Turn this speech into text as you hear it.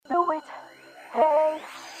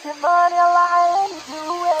What's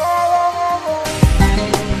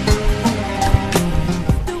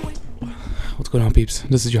going on, peeps?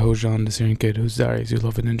 This is your host, John, the Syrian kid whose diaries you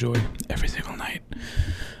love and enjoy every single night.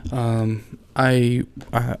 I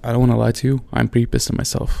don't want to lie to you. I'm pretty pissed at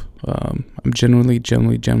myself. I'm generally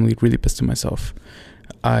really pissed at myself.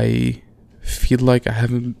 I feel like I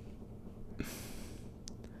haven't...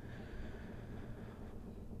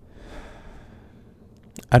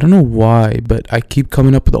 I don't know why, but I keep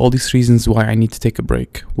coming up with all these reasons why I need to take a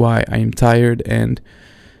break. Why I am tired and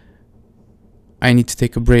I need to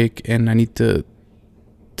take a break and I need to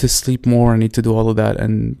sleep more. I need to do all of that,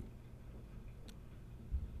 and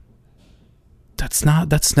that's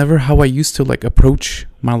never how I used to approach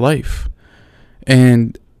my life.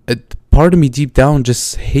 And a part of me deep down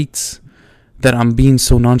just hates that I'm being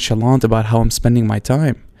so nonchalant about how I'm spending my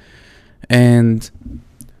time. And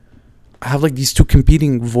I have these two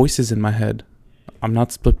competing voices in my head. I'm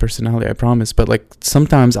not split personality, I promise, but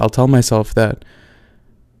sometimes I'll tell myself that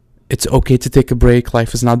it's okay to take a break.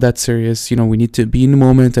 Life is not that serious. We need to be in the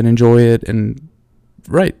moment and enjoy it. And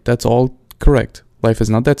right, that's all correct. Life is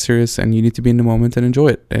not that serious and you need to be in the moment and enjoy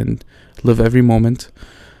it and live every moment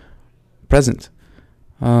present.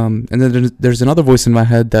 And then there's another voice in my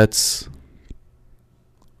head that's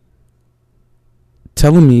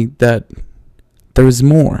telling me that there is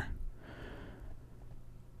more.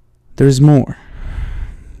 There's more.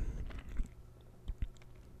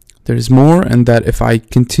 There's more, and that if I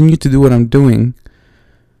continue to do what I'm doing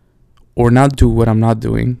or not do what I'm not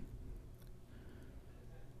doing,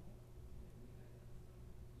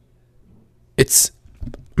 I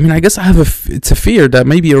guess I have it's a fear that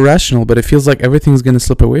may be irrational, but it feels like everything's going to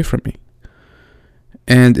slip away from me.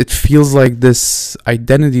 And it feels like this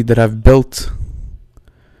identity that I've built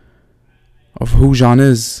of who Jean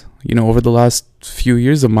is, over the last few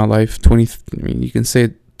years of my life, you can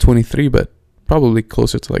say 23, but probably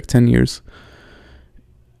closer to 10 years.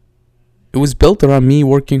 It was built around me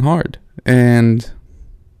working hard, and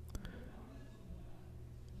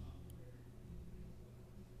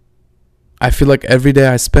I feel like every day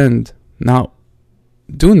I spend not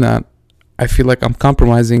doing that, I feel like I'm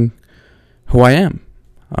compromising who I am.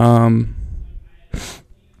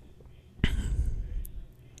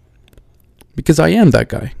 Because I am that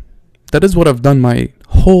guy. That is what I've done my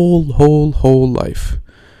whole life.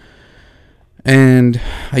 And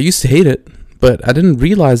I used to hate it, but I didn't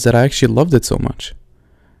realize that I actually loved it so much.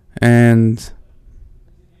 And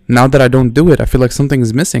now that I don't do it, I feel like something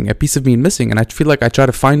is missing. A piece of me is missing. And I feel like I try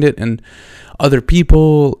to find it in other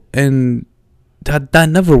people, and that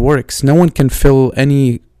never works. No one can fill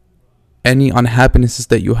any unhappinesses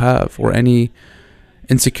that you have, or any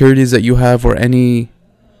insecurities that you have, or any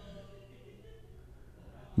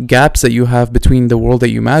gaps that you have between the world that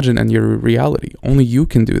you imagine and your reality. Only you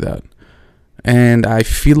can do that. And I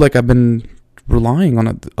feel like I've been relying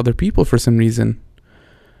on other people for some reason.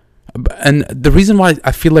 And the reason why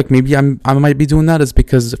I feel like maybe I might be doing that is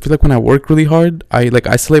because I feel like when I work really hard, I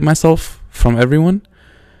isolate myself from everyone.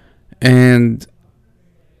 And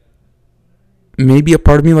maybe a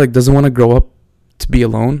part of me doesn't want to grow up to be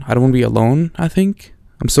alone. I don't want to be alone, I think.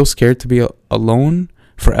 I'm so scared to be alone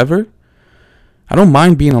forever. I don't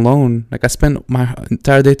mind being alone. I spent my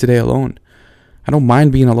entire day today alone. I don't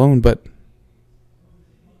mind being alone, but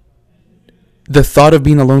the thought of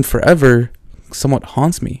being alone forever somewhat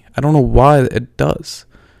haunts me. I don't know why it does.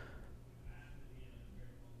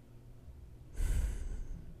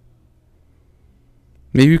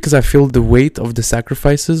 Maybe because I feel the weight of the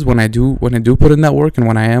sacrifices when I do put in that work, and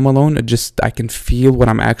when I am alone, I can feel what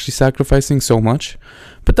I'm actually sacrificing so much.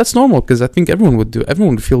 But that's normal, because I think everyone would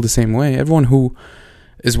feel the same way. Everyone who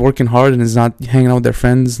is working hard and is not hanging out with their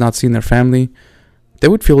friends, not seeing their family, they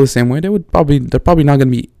would feel the same way. They're probably not going to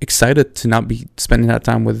be excited to not be spending that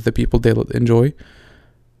time with the people they enjoy.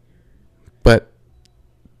 But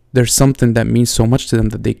there's something that means so much to them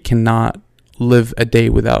that they cannot live a day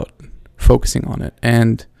without focusing on it.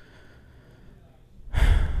 And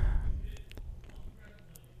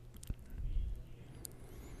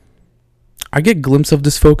I get glimpses of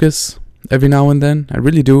this focus every now and then. I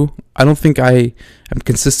really do. I don't think I am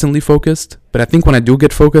consistently focused, but I think when I do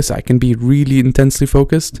get focused, I can be really intensely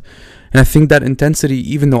focused. And I think that intensity,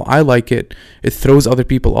 even though I like it, it throws other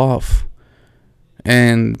people off.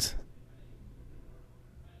 And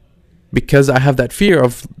because I have that fear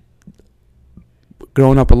of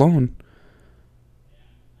growing up alone,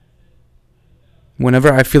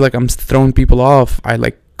 whenever I feel like I'm throwing people off, I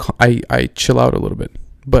chill out a little bit.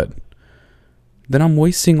 But then I'm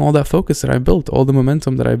wasting all that focus that I built, all the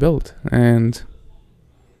momentum that I built. And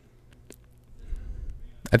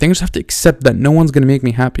I think I just have to accept that no one's going to make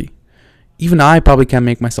me happy. Even I probably can't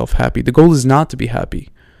make myself happy. The goal is not to be happy.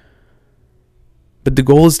 But the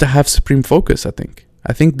goal is to have supreme focus, I think.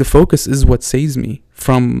 I think the focus is what saves me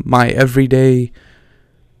from my everyday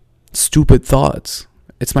stupid thoughts.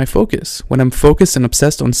 It's my focus. When I'm focused and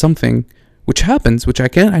obsessed on something, which happens, which I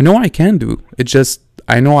know I can do. It just,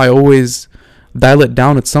 I know I always dial it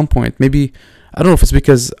down at some point. Maybe, I don't know if it's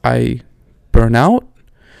because I burn out.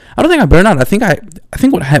 I don't think I burn out. I think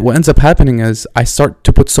what ends up happening is I start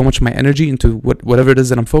to put so much of my energy into whatever it is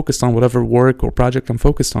that I'm focused on, whatever work or project I'm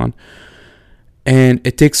focused on, and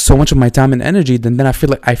it takes so much of my time and energy. Then I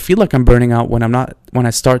feel like I'm burning out when I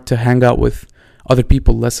start to hang out with other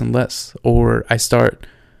people less and less, or I start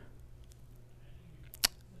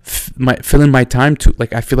filling my time to,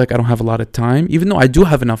 like, I feel like I don't have a lot of time, even though I do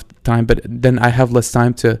have enough time, but then I have less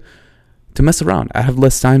time to mess around. I have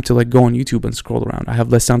less time to, like, go on YouTube and scroll around. I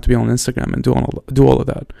have less time to be on Instagram and do all of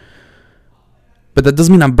that. But that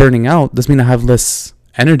doesn't mean I'm burning out. Doesn't mean I have less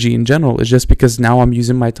energy in general. It's just because now I'm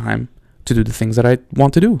using my time to do the things that I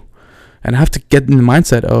want to do. And I have to get in the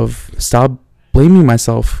mindset of stop blaming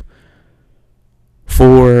myself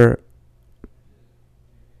for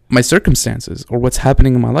my circumstances or what's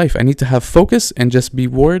happening in my life. I need to have focus and just be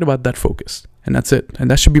worried about that focus. And that's it. And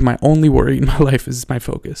that should be my only worry in my life, is my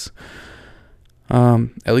focus.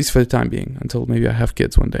 At least for the time being, until maybe I have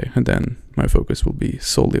kids one day, and then my focus will be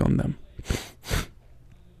solely on them.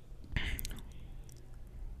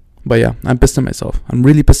 But yeah, I'm pissed at myself. I'm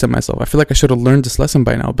really pissed at myself. I feel like I should have learned this lesson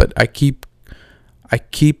by now, but I keep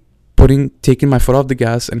taking my foot off the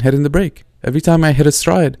gas and hitting the brake. Every time I hit a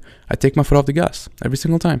stride, I take my foot off the gas. Every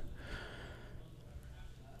single time.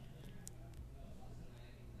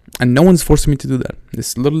 And no one's forcing me to do that.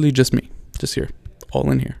 It's literally just me. Just here.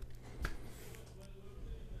 All in here.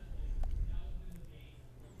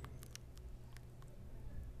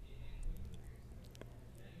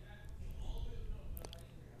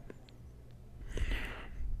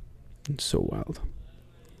 It's so wild.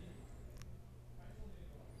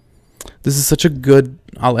 This is such a good...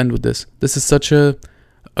 I'll end with this. This is such a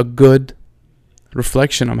good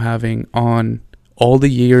reflection I'm having on all the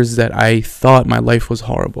years that I thought my life was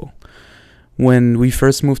horrible. When we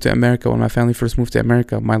first moved to America, when my family first moved to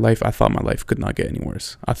America, I thought my life could not get any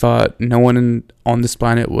worse. I thought no one on this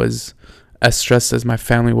planet was as stressed as my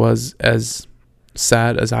family was, as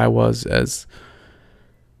sad as I was, as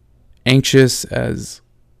anxious, as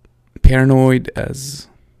paranoid, as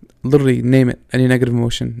literally name it, any negative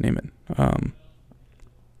emotion, name it.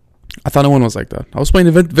 I thought no one was like that. I was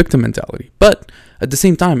playing the victim mentality. But at the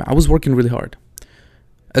same time, I was working really hard.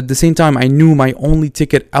 At the same time, I knew my only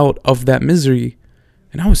ticket out of that misery.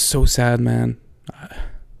 And I was so sad, man.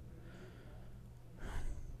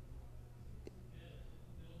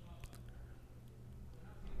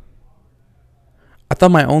 I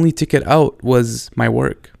thought my only ticket out was my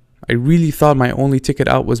work. I really thought my only ticket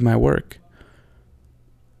out was my work.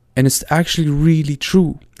 And it's actually really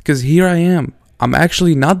true. Because here I am. I'm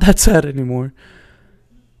actually not that sad anymore.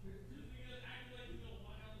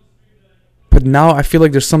 But now I feel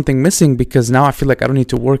like there's something missing, because now I feel like I don't need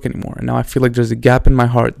to work anymore. And now I feel like there's a gap in my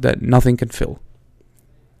heart that nothing can fill.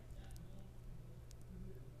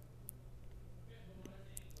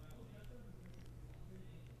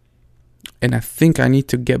 And I think I need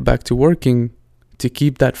to get back to working to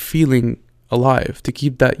keep that feeling alive, to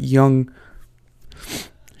keep that young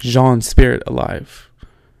Jean spirit alive.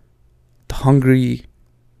 The hungry,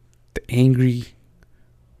 the angry,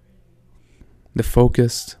 the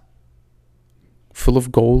focused, full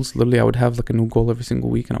of goals. Literally, I would have like a new goal every single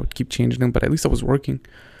week and I would keep changing them, but at least I was working.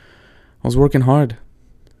 I was working hard.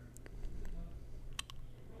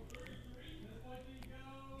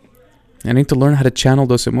 I need to learn how to channel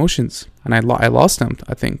those emotions, and I lost them,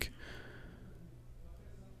 I think.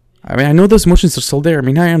 I mean, I know those emotions are still there. I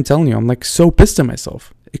mean, I am telling you, I'm like so pissed at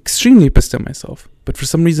myself. Extremely pissed at myself. But for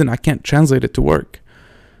some reason, I can't translate it to work.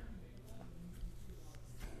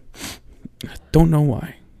 I don't know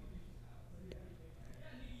why.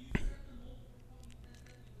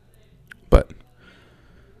 But,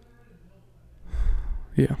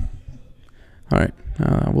 yeah. Alright,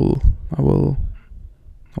 I will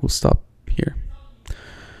stop here.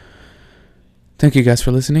 Thank you guys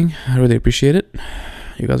for listening. I really appreciate it.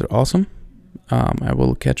 You guys are awesome. I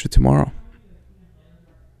will catch you tomorrow.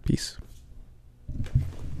 Peace.